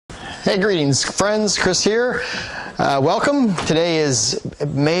Hey, greetings, friends. Chris here. Welcome. Today is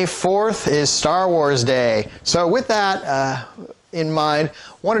May 4th, is Star Wars Day. So with that in mind,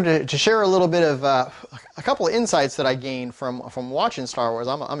 wanted to share a little bit of a couple of insights that I gained from watching Star Wars.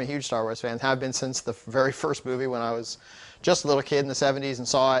 I'm a huge Star Wars fan, have been since the very first movie when I was just a little kid in the 70s and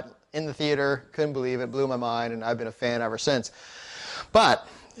saw it in the theater. Couldn't believe it, blew my mind, and I've been a fan ever since. But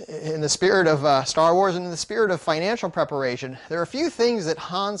in the spirit of Star Wars and in the spirit of financial preparation, there are a few things that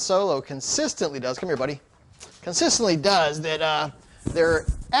Han Solo consistently does. Come here, buddy. Consistently does that. They're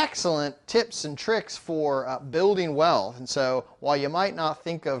excellent tips and tricks for building wealth. And so, while you might not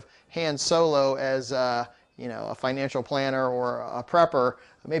think of Han Solo as a financial planner or a prepper,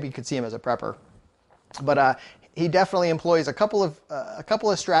 maybe you could see him as a prepper. But he definitely employs a couple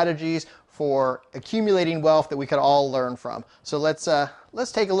of strategies for accumulating wealth that we could all learn from. So let's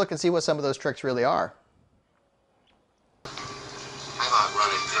take a look and see what some of those tricks really are. I've outrun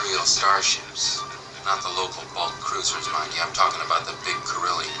Imperial starships, not the local bulk cruisers, mind you. I'm talking about the big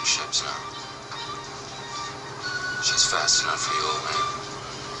Corellian ships now. She's fast enough for you, old man.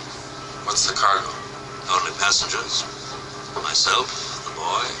 What's the cargo? Only passengers. Myself, the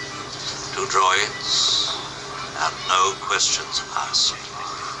boy, 2 droids, and no questions asked.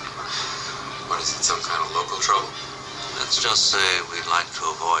 What is it, some kind of local trouble? Let's just say we'd like to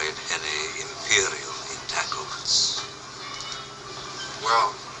avoid any Imperial entanglements.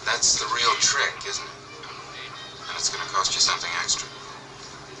 Well, that's the real trick, isn't it? And it's going to cost you something extra.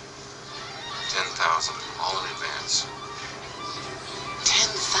 10,000, all in advance.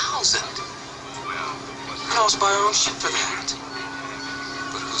 10,000? Well, We can always buy our own ship for that.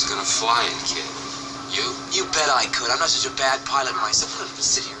 but who's going to fly it, kid? You? You bet I could. I'm not such a bad pilot myself. Let us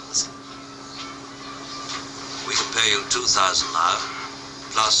sit here and listen. We can pay you 2,000 now,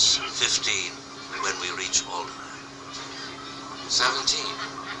 plus 15 when we reach Alderaan. 17.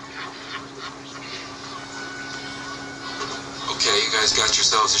 Okay, you guys got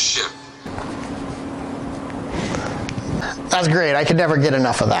yourselves a ship. That's great. I could never get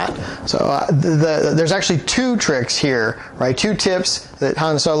enough of that. So there's actually 2 tricks here, right? 2 tips that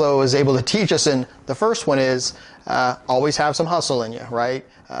Han Solo was able to teach us. And the first one is always have some hustle in you, right?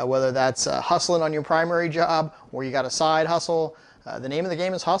 Whether that's hustling on your primary job or you got a side hustle. The name of the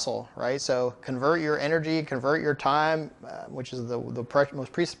game is hustle, right? So convert your energy, convert your time, which is the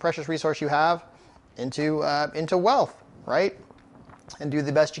most precious resource you have, into wealth, right? And do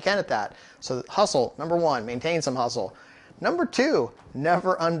the best you can at that. So hustle, number 1, maintain some hustle. Number 2,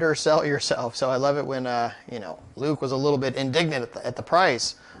 never undersell yourself. So I love it when Luke was a little bit indignant at the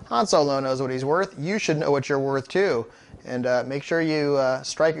price. Han Solo knows what he's worth. You should know what you're worth too. And make sure you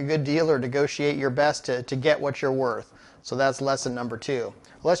strike a good deal or negotiate your best to get what you're worth. So that's lesson number 2.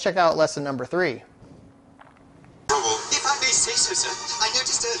 Let's check out lesson number 3. If I may say so, sir, I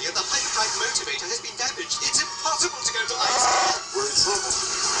noticed earlier the hyperdrive motivator has been damaged. It's impossible to go to ice. We're in trouble.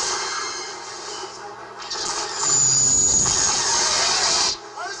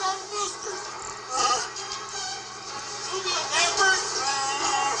 Where's our booster? Movie a hamper?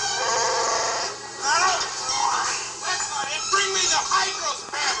 That's not it. Bring me the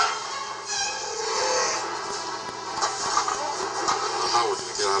hydrosphere. How are we going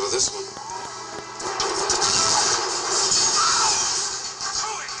to get out of this one?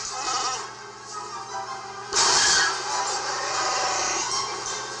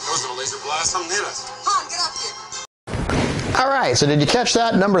 That was no laser blast. Something hit us. Han, get up here. All right, so did you catch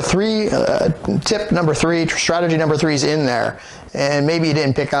that? Number 3, tip number 3, strategy number 3 is in there. And maybe you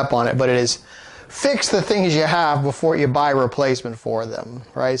didn't pick up on it, but it is fix the things you have before you buy replacement for them,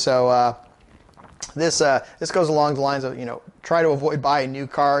 right? So this goes along the lines of, try to avoid buying new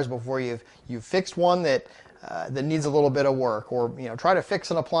cars before you've fixed one that needs a little bit of work, or try to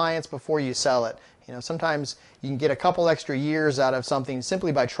fix an appliance before you sell it. Sometimes you can get a couple extra years out of something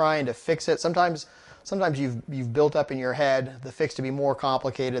simply by trying to fix it. Sometimes you've built up in your head the fix to be more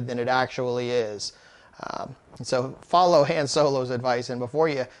complicated than it actually is. And so follow Han Solo's advice, and before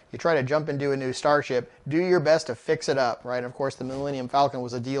you try to jump into a new starship, do your best to fix it up, right? Of course, the Millennium Falcon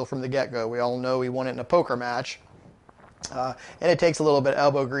was a deal from the get-go. We all know he won it in a poker match. And it takes a little bit of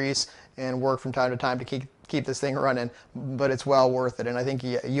elbow grease and work from time to time to keep this thing running, but it's well worth it. And I think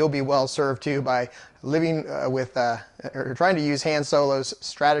you'll be well served too by living or trying to use Han Solo's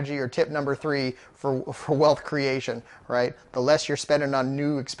strategy or tip number 3 for wealth creation, right? The less you're spending on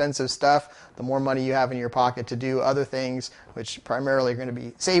new expensive stuff, the more money you have in your pocket to do other things, which primarily are going to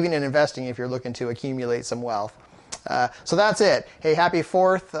be saving and investing if you're looking to accumulate some wealth. So that's it. Hey, happy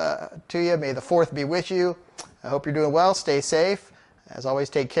 4th to you. May the 4th be with you. I hope you're doing well. Stay safe. As always,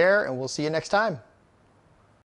 take care, and we'll see you next time.